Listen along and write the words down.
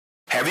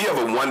Have you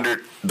ever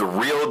wondered the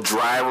real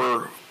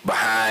driver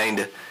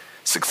behind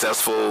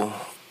successful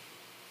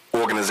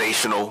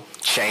organizational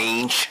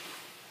change?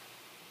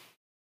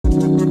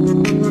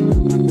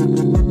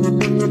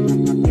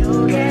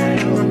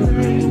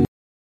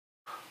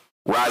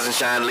 Rise and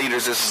shine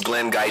leaders, this is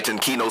Glen Guyton,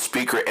 keynote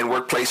speaker and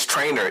workplace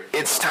trainer.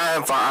 It's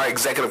time for our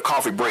executive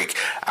coffee break.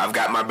 I've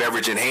got my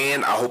beverage in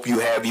hand. I hope you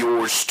have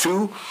yours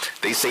too.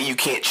 They say you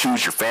can't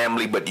choose your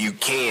family, but you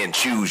can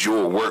choose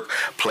your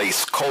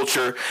workplace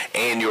culture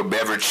and your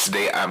beverage.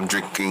 Today I'm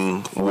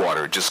drinking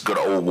water, just good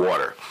old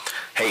water.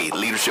 Hey,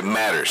 leadership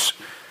matters,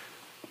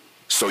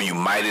 so you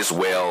might as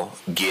well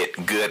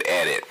get good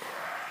at it.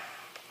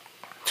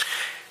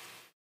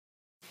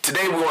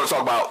 Today we want to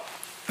talk about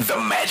the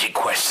magic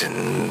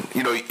question.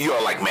 You know, you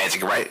all like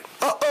magic, right?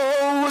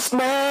 Uh-oh, it's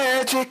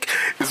magic.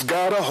 It's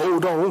got a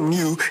hold on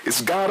you.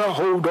 It's got a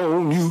hold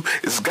on you.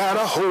 It's got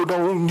a hold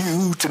on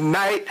you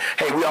tonight.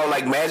 Hey, we all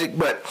like magic,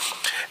 but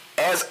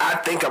as I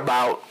think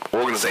about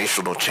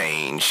organizational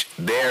change,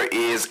 there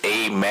is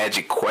a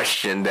magic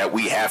question that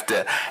we have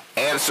to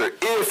answer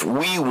if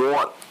we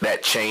want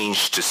that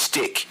change to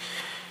stick.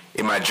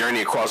 In my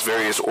journey across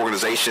various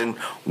organizations,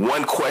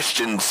 one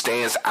question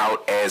stands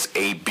out as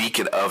a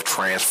beacon of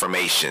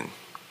transformation.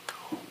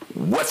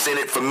 What's in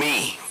it for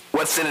me?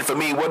 What's in it for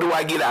me? What do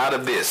I get out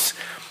of this?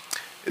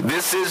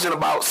 This isn't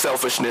about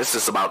selfishness.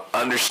 It's about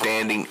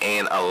understanding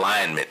and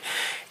alignment.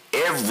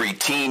 Every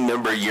team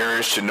member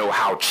yearns to know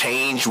how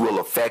change will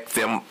affect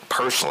them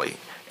personally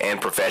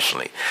and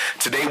professionally.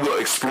 Today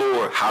we'll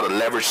explore how to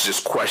leverage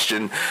this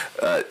question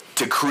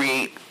to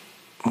create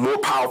more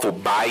powerful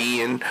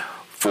buy-in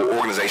for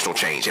organizational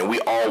change. And we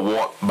all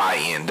want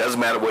buy-in. Doesn't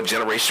matter what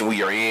generation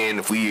we are in,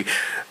 if we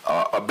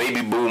are a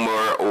baby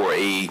boomer or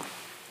a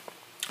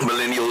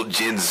millennial,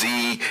 Gen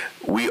Z,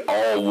 we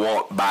all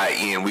want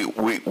buy-in. We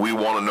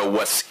want to know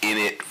what's in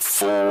it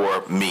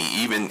for me.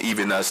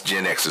 Even us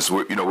Gen Xers,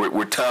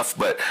 we're tough,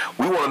 but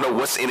we want to know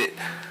what's in it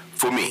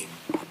for me.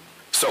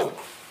 So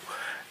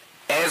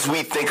as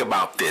we think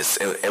about this,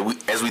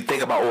 as we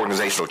think about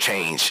organizational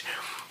change,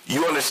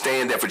 you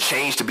understand that for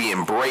change to be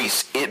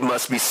embraced, it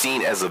must be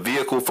seen as a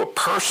vehicle for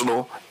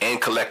personal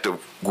and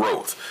collective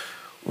growth.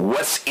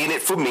 What's in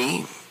it for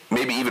me,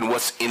 maybe even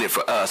what's in it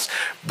for us,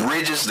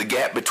 bridges the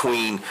gap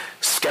between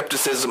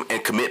skepticism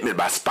and commitment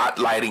by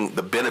spotlighting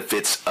the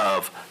benefits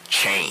of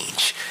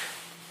change.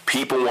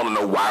 People want to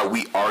know why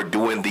we are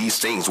doing these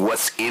things.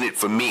 What's in it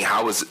for me?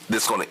 How is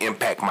this going to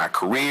impact my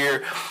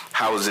career?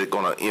 How is it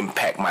going to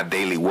impact my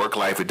daily work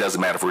life? It doesn't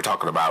matter if we're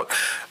talking about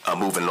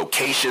moving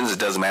locations. It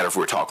doesn't matter if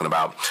we're talking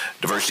about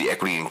diversity,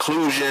 equity,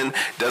 inclusion.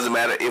 It doesn't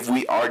matter if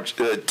we are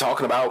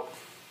talking about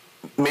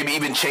maybe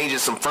even changing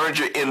some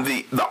furniture in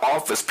the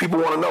office. People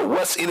want to know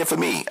what's in it for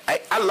me.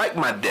 I like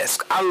my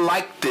desk. I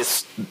like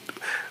this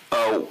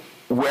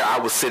where I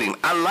was sitting.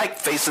 I like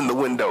facing the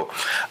window.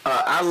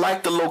 I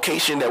like the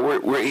location that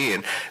we're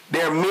in.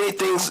 There are many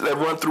things that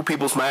run through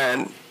people's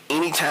mind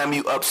anytime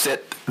you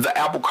upset the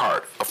apple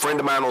cart. A friend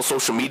of mine on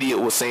social media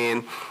was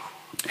saying,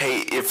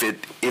 hey, if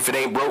it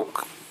ain't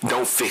broke,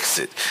 don't fix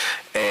it.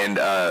 And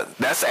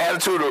that's the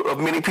attitude of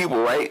many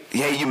people, right?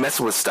 Hey, you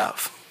messing with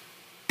stuff.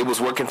 It was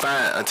working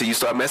fine until you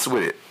start messing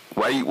with it.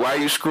 Why are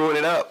you screwing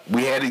it up?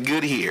 We had it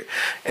good here.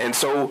 And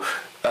so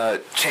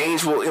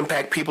change will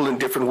impact people in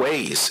different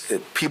ways.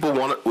 People are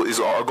going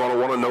to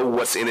want to know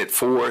what's in it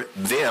for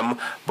them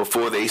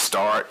before they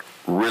start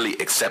really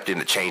accepting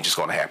the change is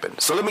going to happen.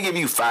 So let me give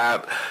you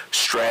 5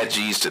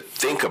 strategies to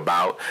think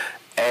about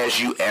as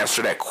you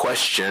answer that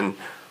question,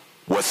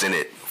 what's in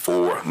it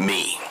for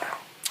me?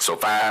 So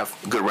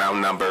 5, good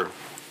round number.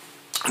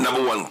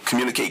 Number 1,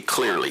 communicate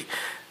clearly.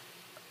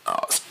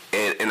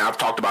 And I've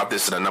talked about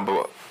this in a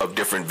number of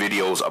different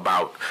videos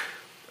about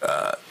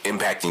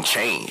impacting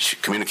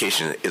change.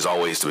 Communication is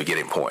always the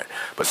beginning point.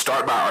 But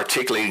start by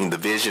articulating the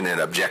vision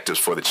and objectives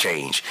for the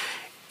change.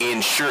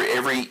 Ensure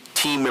every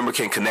team member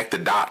can connect the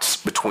dots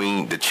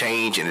between the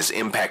change and its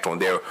impact on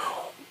their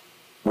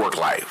work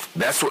life.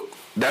 That's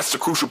the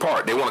crucial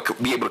part. They want to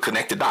be able to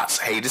connect the dots.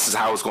 Hey, this is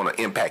how it's going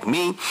to impact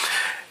me.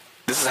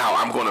 This is how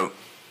I'm going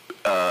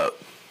to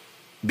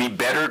be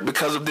better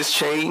because of this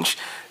change.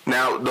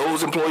 Now,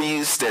 those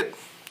employees that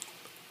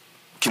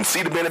can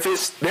see the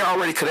benefits, they're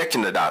already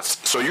connecting the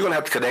dots. So you're going to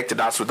have to connect the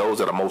dots with those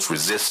that are most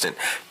resistant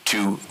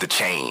to the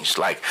change.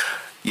 Like,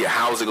 yeah,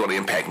 how is it going to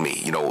impact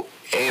me?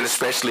 And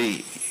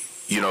especially,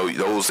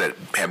 those that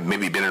have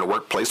maybe been in the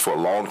workplace for a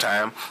long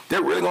time,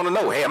 they're really going to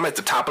know, hey, I'm at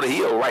the top of the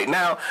hill right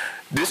now.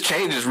 This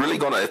change is really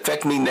going to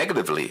affect me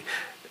negatively.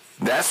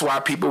 That's why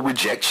people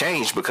reject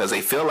change, because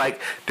they feel like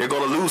they're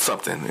going to lose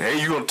something. Hey,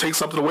 you're going to take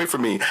something away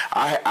from me.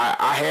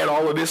 I had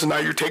all of this and now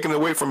you're taking it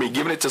away from me,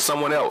 giving it to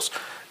someone else.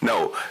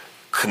 No,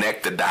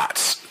 connect the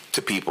dots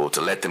to people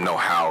to let them know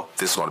how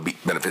this is going to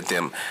benefit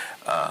them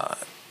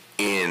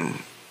in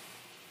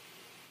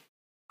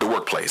the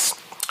workplace.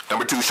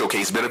 Number 2,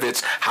 showcase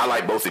benefits.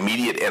 Highlight both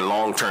immediate and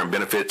long-term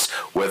benefits,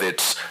 whether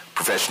it's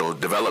professional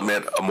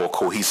development, a more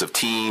cohesive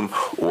team,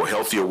 or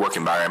healthier work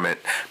environment.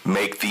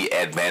 Make the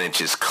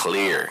advantages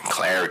clear.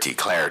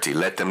 Clarity.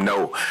 Let them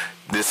know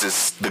this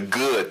is the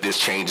good this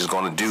change is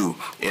going to do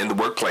in the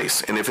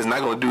workplace. And if it's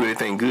not going to do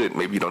anything good,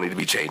 maybe you don't need to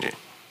be changing.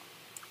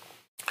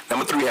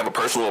 Number 3, have a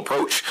personal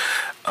approach.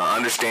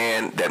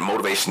 Understand that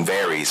motivation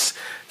varies.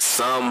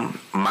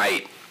 Some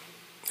might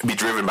be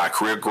driven by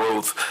career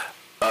growth,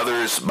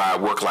 others by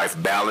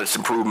work-life balance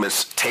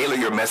improvements. Tailor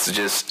your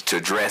messages to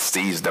address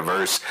these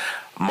diverse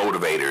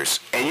motivators.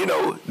 And, you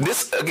know,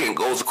 this, again,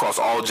 goes across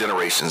all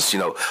generations. You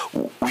know,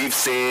 we've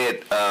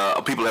said,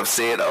 people have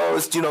said, oh,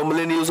 it's, you know,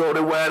 millennials, oh,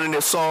 they're whining,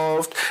 they're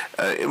soft.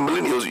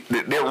 Millennials,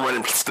 they're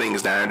running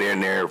things down there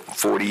in their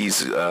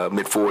 40s,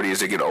 mid-40s,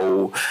 they get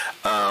old.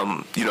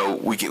 You know,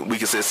 we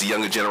can say it's the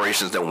younger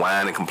generations that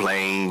whine and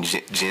complain,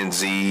 Gen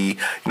Z, you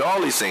know,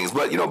 all these things.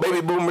 But, you know, baby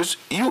boomers,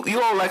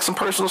 you all like some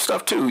personal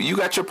stuff, too. You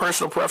got your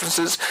personal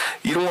preferences.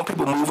 You don't want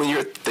people moving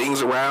your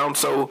things around.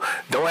 So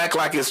don't act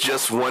like it's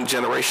just one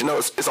generation. No,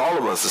 it's all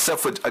of us, except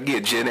for,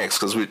 again, Gen X,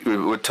 because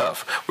we're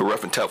tough. We're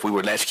rough and tough. We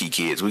were latchkey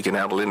kids. We can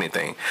handle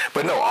anything.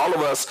 But no, all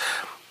of us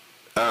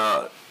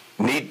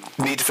need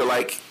to feel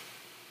like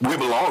we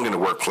belong in the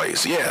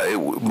workplace. Yeah,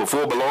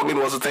 before belonging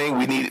was a thing,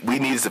 we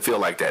needed to feel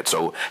like that.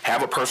 So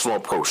have a personal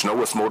approach. Know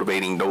what's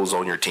motivating those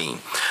on your team.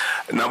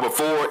 Number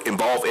 4,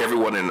 involve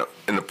everyone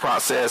in the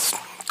process.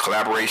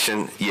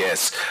 Collaboration,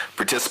 yes.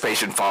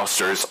 Participation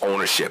fosters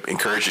ownership.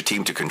 Encourage your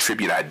team to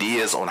contribute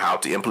ideas on how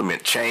to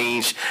implement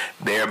change,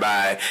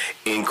 thereby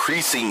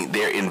increasing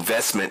their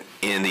investment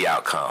in the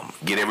outcome.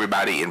 Get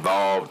everybody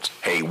involved.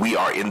 Hey, we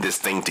are in this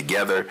thing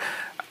together.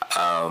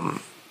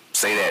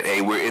 Say that,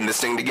 hey, we're in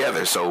this thing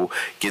together. So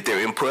get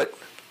their input,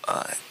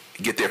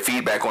 get their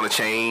feedback on the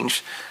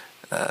change,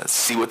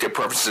 see what their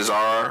preferences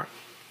are,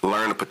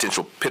 learn the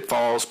potential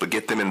pitfalls, but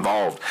get them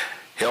involved.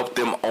 Help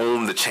them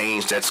own the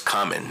change that's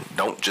coming.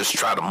 Don't just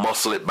try to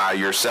muscle it by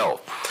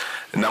yourself.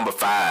 Number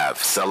 5,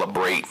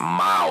 celebrate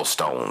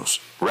milestones.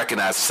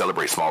 Recognize and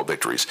celebrate small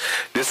victories.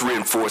 This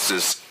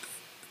reinforces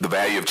the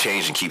value of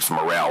change and keeps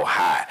morale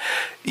high.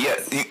 Yeah,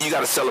 you got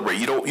to celebrate.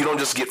 You don't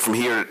just get from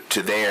here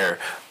to there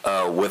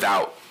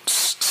without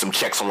some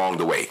checks along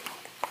the way.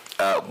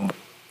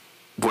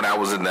 When I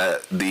was in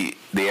the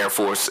Air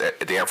Force,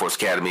 at the Air Force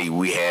Academy,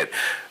 we had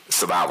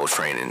survival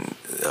training,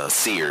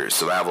 SEER,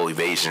 survival,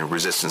 evasion,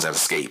 resistance, and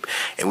escape.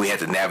 And we had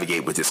to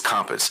navigate with this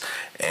compass.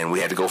 And we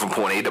had to go from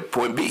point A to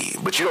point B.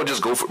 But you don't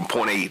just go from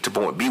point A to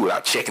point B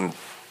without checking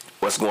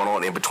what's going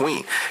on in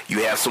between.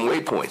 You have some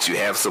waypoints. You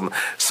have some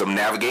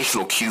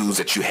navigational cues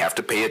that you have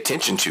to pay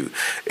attention to.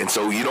 And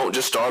so you don't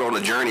just start on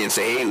a journey and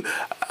say, hey,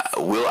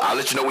 I'll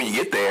let you know when you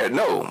get there.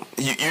 No,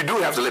 you do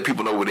have to let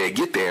people know when they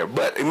get there.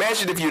 But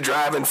imagine if you're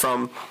driving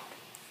from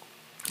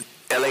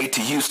L.A.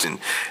 to Houston.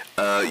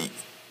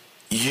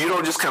 You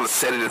don't just kind of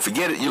set it and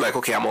forget it. You're like,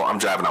 okay, I'm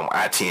driving on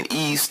I-10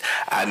 East.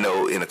 I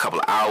know in a couple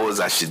of hours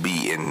I should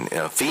be in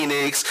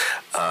Phoenix.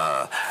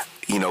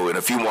 You know, in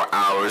a few more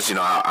hours, you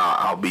know,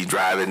 I'll be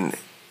driving.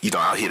 You know,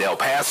 I'll hit El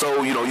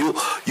Paso. You know,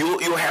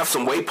 you'll have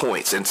some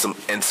waypoints and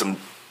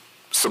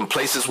some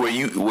places where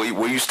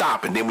you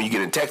stop. And then when you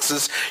get in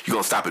Texas, you're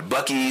going to stop at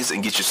Buc-ee's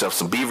and get yourself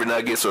some beaver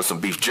nuggets or some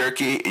beef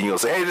jerky. And you're going to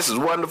say, hey, this is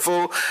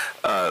wonderful.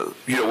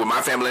 You know, when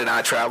my family and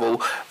I travel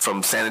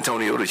from San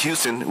Antonio to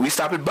Houston, we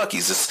stop at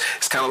Buc-ee's.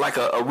 It's kind of like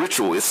a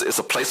ritual. It's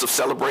a place of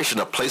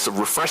celebration, a place of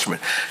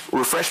refreshment.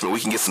 We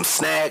can get some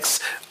snacks,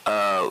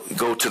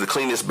 go to the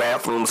cleanest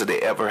bathrooms that they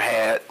ever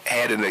had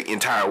in the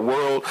entire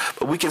world.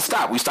 But we can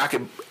stop. We stop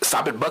at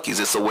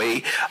Buc-ee's. It's a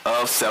way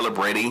of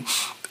celebrating,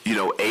 you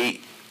know, a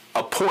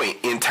point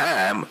in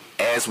time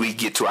as we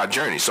get to our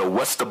journey. So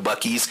what's the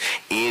Buc-ee's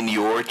in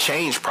your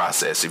change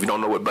process? If you don't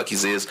know what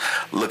Buc-ee's is,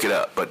 look it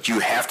up. But you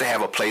have to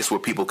have a place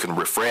where people can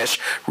refresh,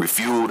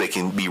 refuel, they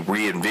can be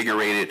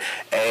reinvigorated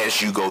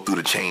as you go through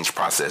the change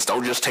process.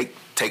 Don't just take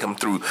them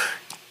through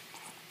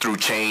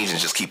change and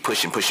just keep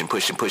pushing.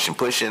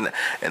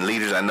 And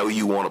leaders, I know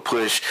you want to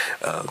push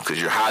because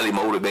you're highly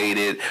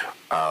motivated,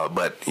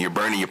 but you're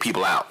burning your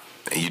people out.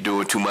 And you're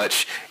doing too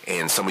much,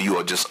 and some of you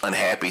are just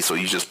unhappy, so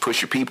you just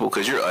push your people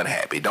because you're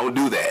unhappy. Don't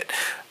do that.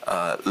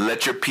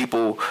 Let your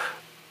people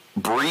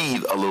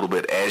breathe a little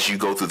bit as you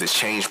go through this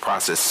change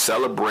process.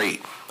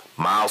 Celebrate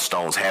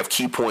milestones. Have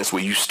key points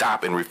where you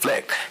stop and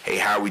reflect. Hey,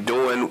 how are we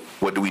doing?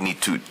 What do we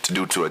need to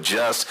do to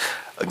adjust?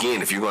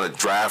 Again, if you're going to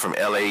drive from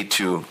L.A.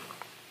 to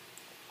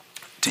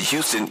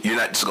Houston, you're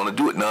not just going to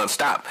do it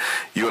nonstop.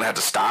 You're going to have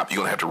to stop. You're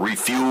going to have to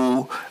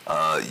refuel.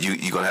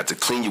 You're going to have to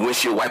clean your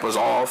windshield wipers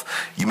off.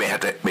 You may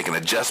have to make an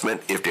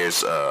adjustment if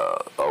there's a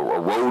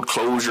road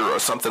closure or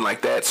something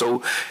like that.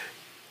 So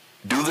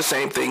do the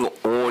same thing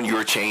on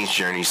your change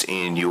journeys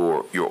in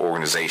your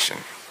organization.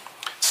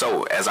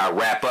 So as I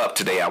wrap up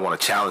today, I want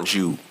to challenge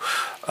you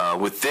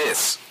with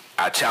this.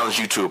 I challenge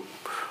you to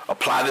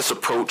apply this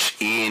approach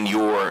in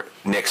your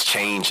next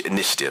change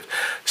initiative.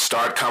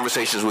 Start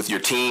conversations with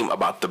your team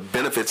about the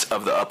benefits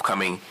of the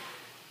upcoming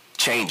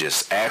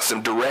changes. Ask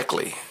them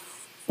directly,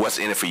 what's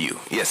in it for you?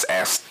 Yes,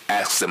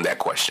 ask them that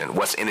question.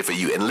 What's in it for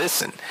you? And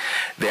listen.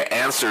 Their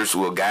answers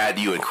will guide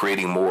you in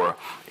creating more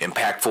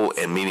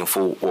impactful and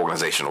meaningful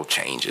organizational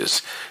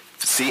changes.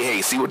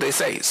 See what they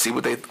say. See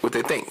what they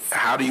think.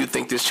 How do you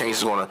think this change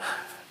is going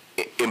to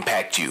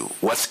impact you?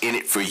 What's in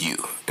it for you?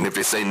 And if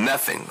they say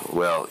nothing,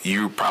 well,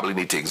 you probably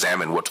need to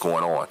examine what's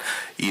going on.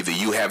 Either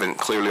you haven't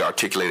clearly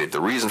articulated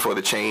the reason for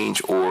the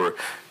change, or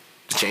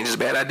the change is a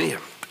bad idea.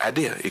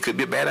 It could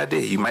be a bad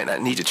idea. You might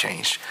not need to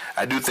change.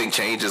 I do think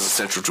change is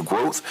essential to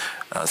growth,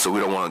 so we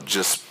don't want to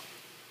just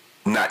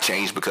not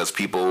change because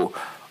people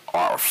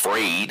are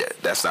afraid.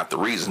 That's not the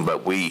reason,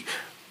 but we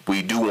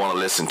do want to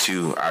listen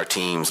to our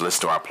teams,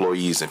 listen to our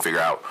employees, and figure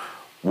out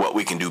what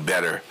we can do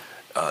better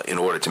in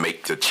order to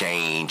make the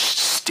change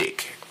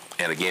stick.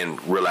 And again,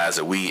 realize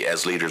that we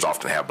as leaders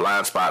often have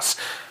blind spots.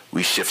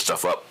 We shift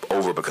stuff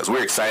over because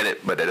we're excited,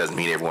 but that doesn't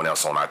mean everyone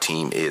else on our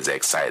team is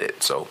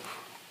excited. So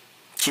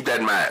keep that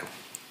in mind.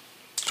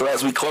 So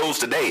as we close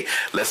today,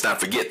 let's not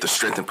forget the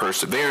strength and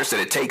perseverance that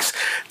it takes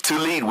to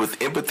lead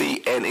with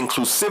empathy and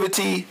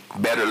inclusivity.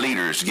 Better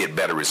leaders get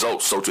better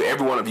results. So to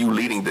every one of you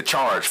leading the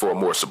charge for a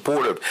more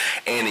supportive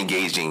and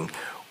engaging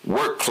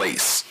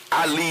workplace,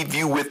 I leave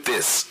you with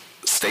this.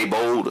 Stay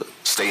bold,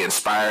 stay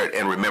inspired,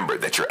 and remember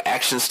that your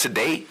actions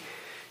today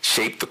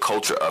shape the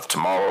culture of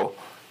tomorrow.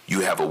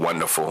 You have a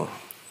wonderful,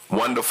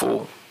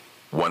 wonderful,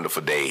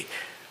 wonderful day.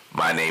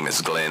 My name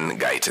is Glen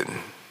Guyton.